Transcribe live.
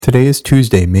Today is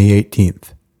Tuesday, May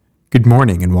 18th. Good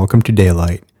morning and welcome to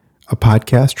Daylight, a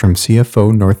podcast from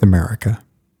CFO North America.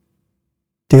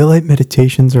 Daylight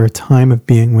meditations are a time of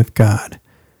being with God.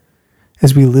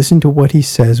 As we listen to what He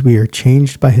says, we are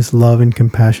changed by His love and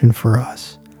compassion for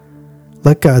us.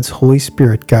 Let God's Holy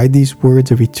Spirit guide these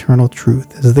words of eternal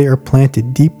truth as they are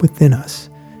planted deep within us,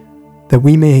 that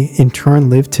we may in turn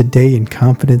live today in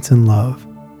confidence and love.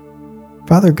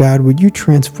 Father God, would you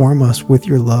transform us with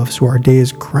your love so our day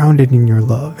is grounded in your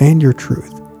love and your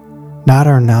truth, not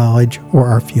our knowledge or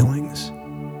our feelings.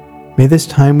 May this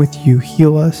time with you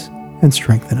heal us and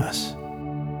strengthen us.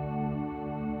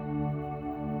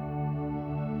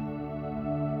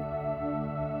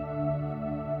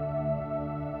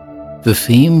 The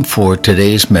theme for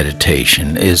today's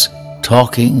meditation is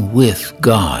Talking with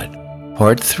God,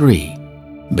 Part 3,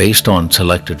 based on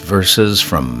selected verses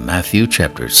from Matthew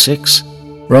chapter 6,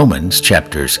 Romans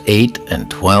chapters 8 and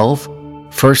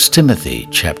 12, 1 Timothy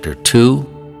chapter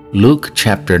 2, Luke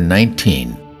chapter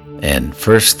 19, and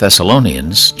 1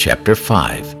 Thessalonians chapter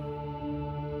 5.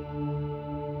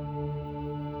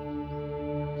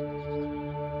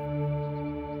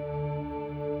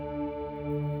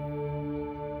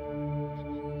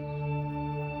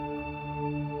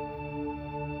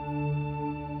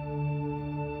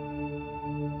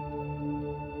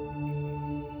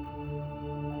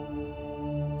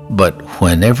 But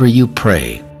whenever you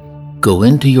pray, go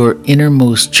into your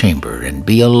innermost chamber and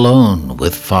be alone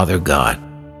with Father God,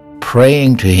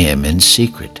 praying to Him in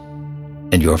secret,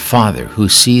 and your Father, who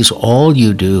sees all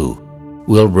you do,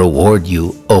 will reward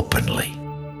you openly.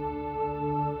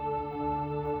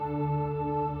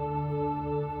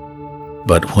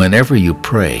 But whenever you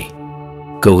pray,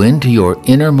 go into your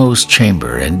innermost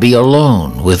chamber and be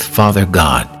alone with Father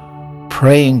God,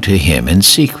 praying to Him in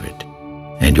secret,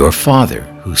 and your Father,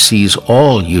 who sees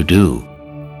all you do,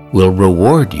 will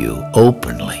reward you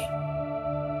openly.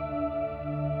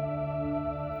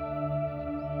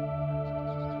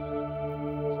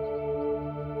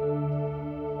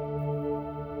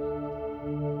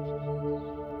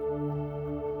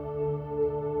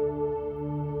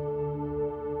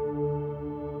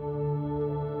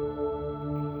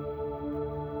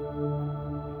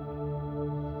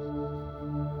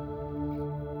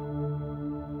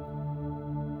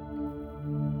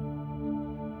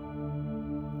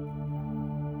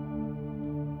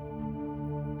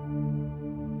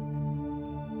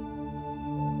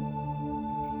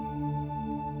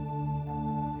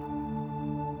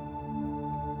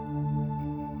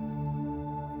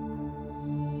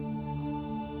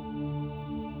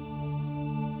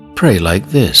 Pray like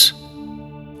this: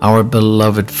 Our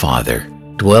beloved Father,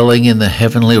 dwelling in the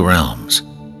heavenly realms,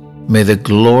 may the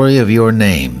glory of your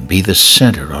name be the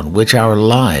center on which our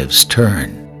lives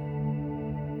turn.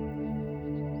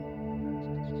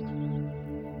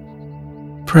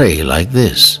 Pray like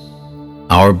this: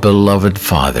 Our beloved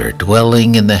Father,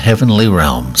 dwelling in the heavenly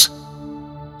realms,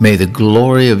 may the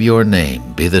glory of your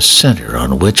name be the center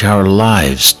on which our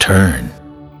lives turn.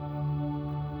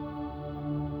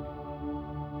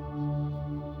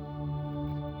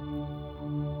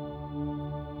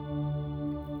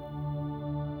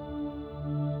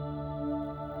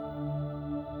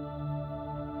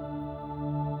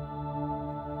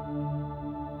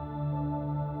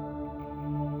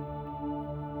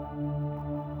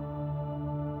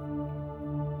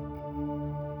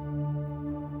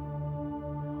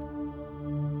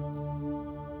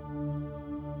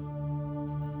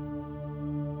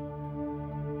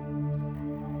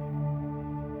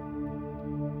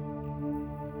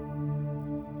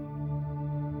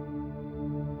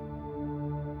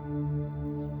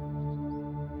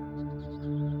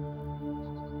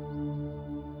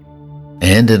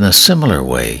 And in a similar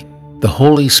way, the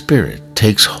Holy Spirit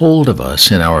takes hold of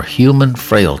us in our human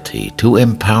frailty to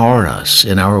empower us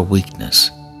in our weakness.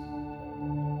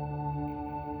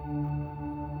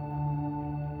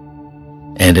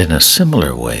 And in a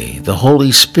similar way, the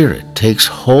Holy Spirit takes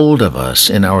hold of us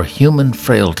in our human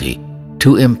frailty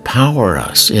to empower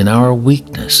us in our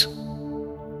weakness.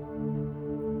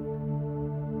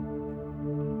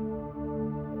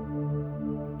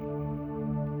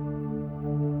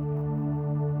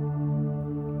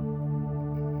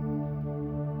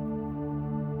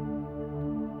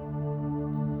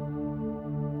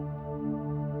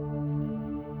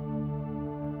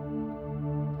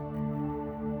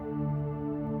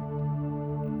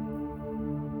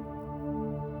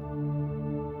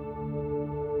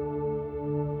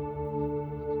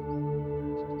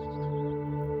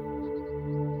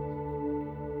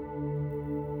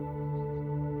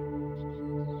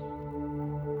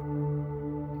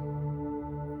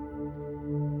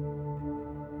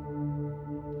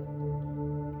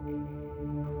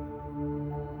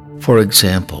 For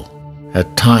example,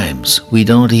 at times we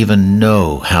don't even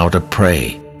know how to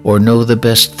pray or know the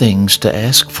best things to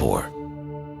ask for.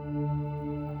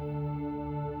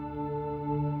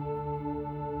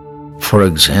 For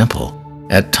example,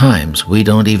 at times we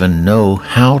don't even know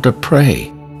how to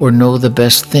pray or know the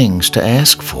best things to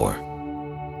ask for.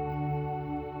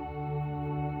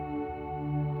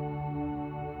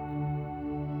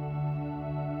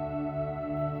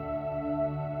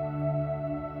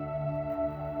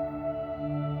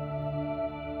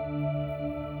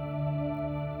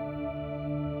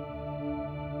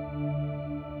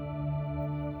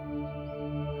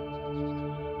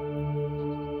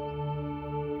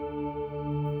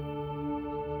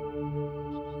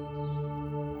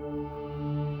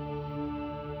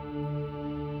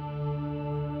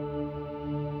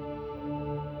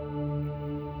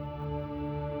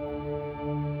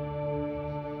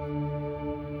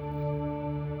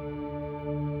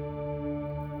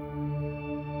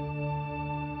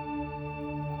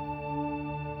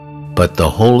 But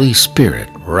the Holy Spirit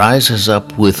rises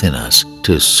up within us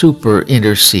to super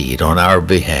intercede on our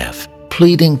behalf,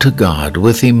 pleading to God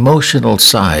with emotional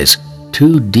sighs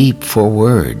too deep for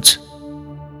words.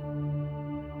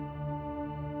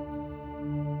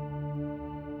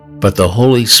 But the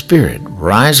Holy Spirit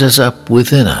rises up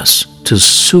within us to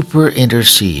super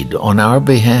intercede on our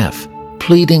behalf,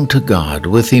 pleading to God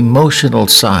with emotional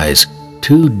sighs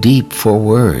too deep for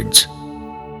words.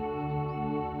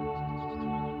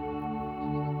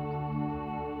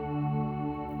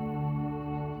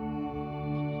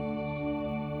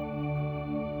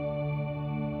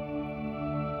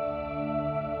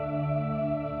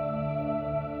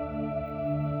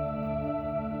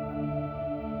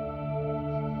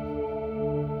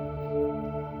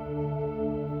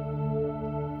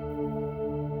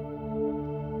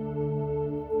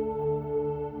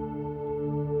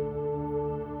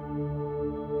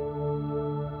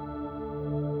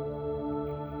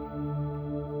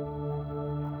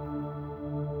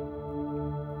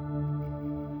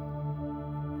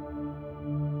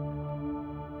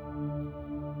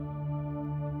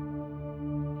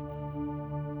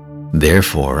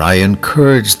 Therefore, I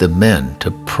encourage the men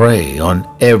to pray on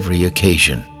every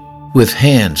occasion, with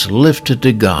hands lifted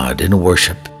to God in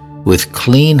worship, with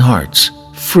clean hearts,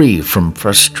 free from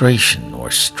frustration or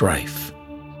strife.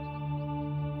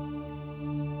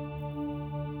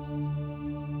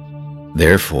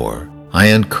 Therefore, I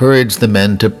encourage the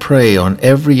men to pray on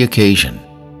every occasion,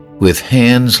 with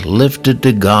hands lifted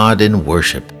to God in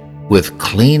worship, with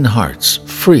clean hearts,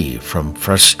 free from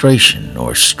frustration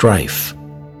or strife.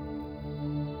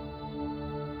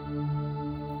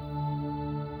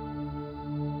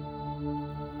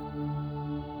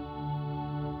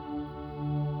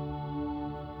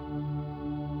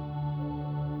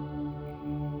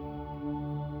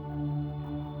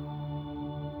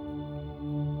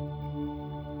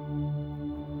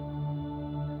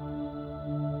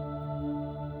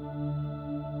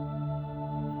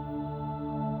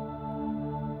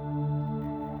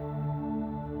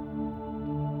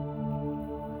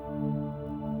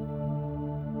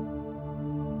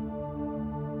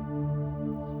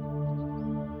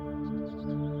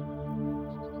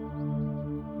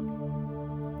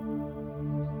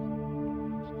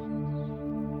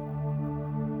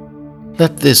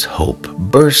 Let this hope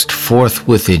burst forth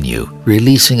within you,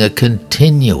 releasing a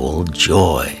continual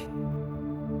joy.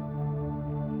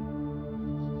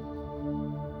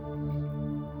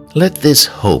 Let this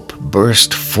hope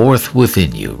burst forth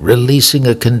within you, releasing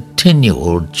a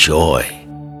continual joy.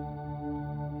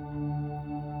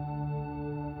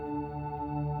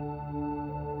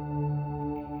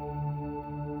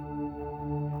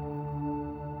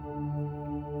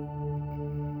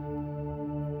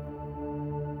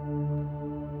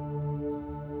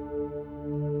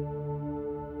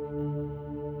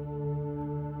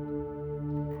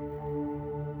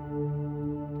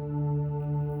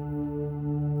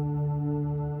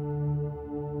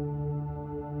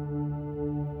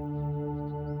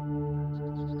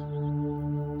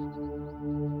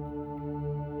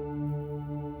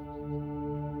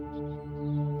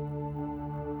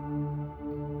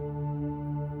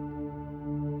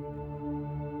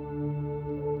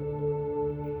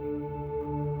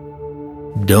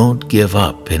 Don't give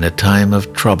up in a time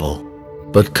of trouble,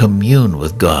 but commune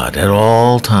with God at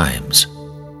all times.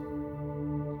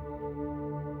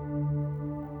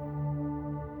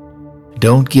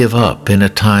 Don't give up in a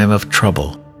time of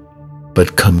trouble,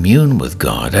 but commune with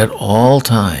God at all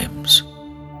times.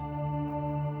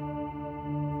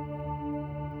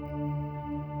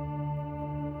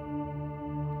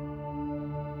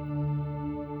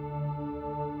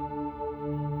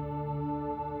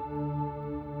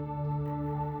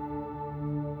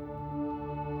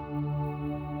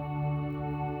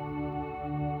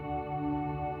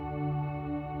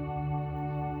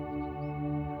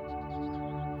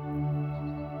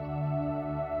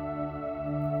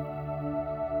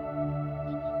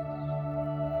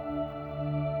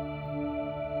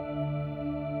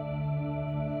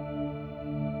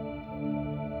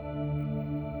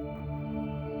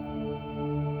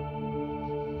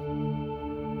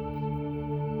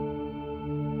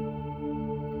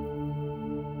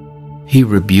 He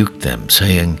rebuked them,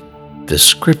 saying, "The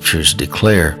Scriptures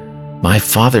declare, 'My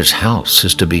Father's house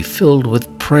is to be filled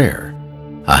with prayer,'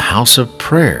 a house of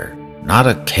prayer, not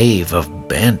a cave of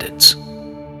bandits."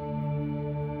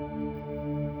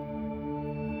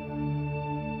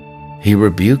 He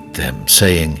rebuked them,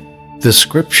 saying, "The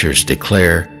Scriptures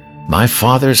declare, 'My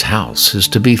Father's house is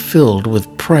to be filled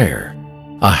with prayer,'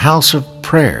 a house of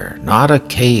prayer, not a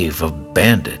cave of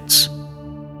bandits."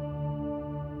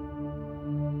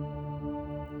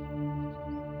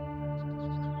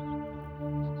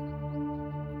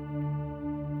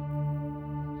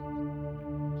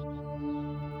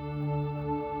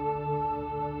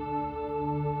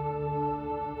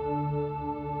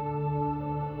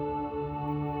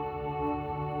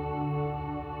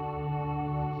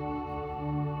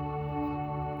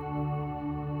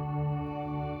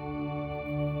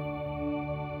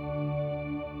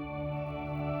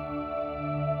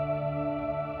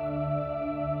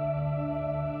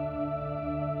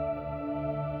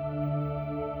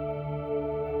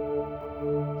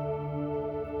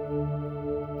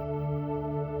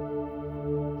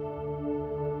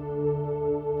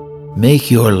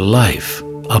 Make your life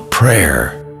a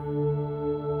prayer.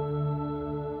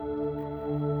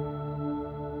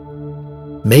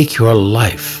 Make your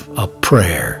life a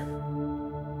prayer.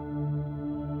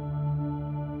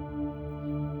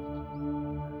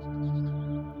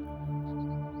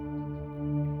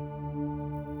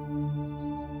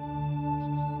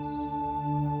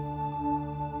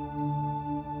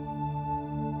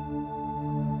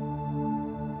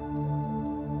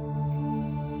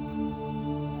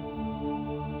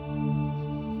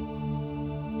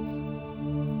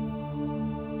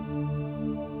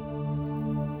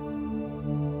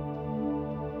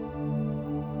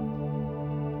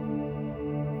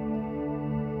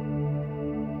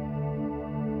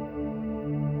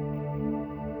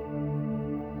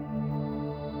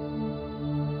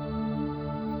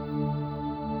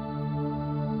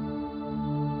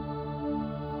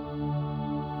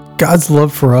 God's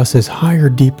love for us is higher,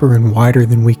 deeper, and wider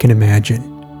than we can imagine.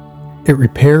 It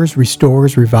repairs,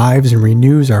 restores, revives, and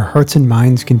renews our hearts and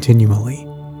minds continually.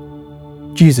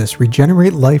 Jesus,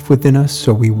 regenerate life within us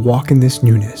so we walk in this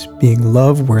newness, being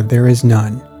love where there is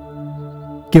none.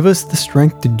 Give us the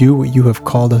strength to do what you have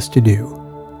called us to do.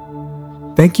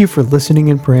 Thank you for listening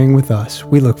and praying with us.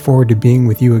 We look forward to being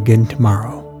with you again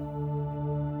tomorrow.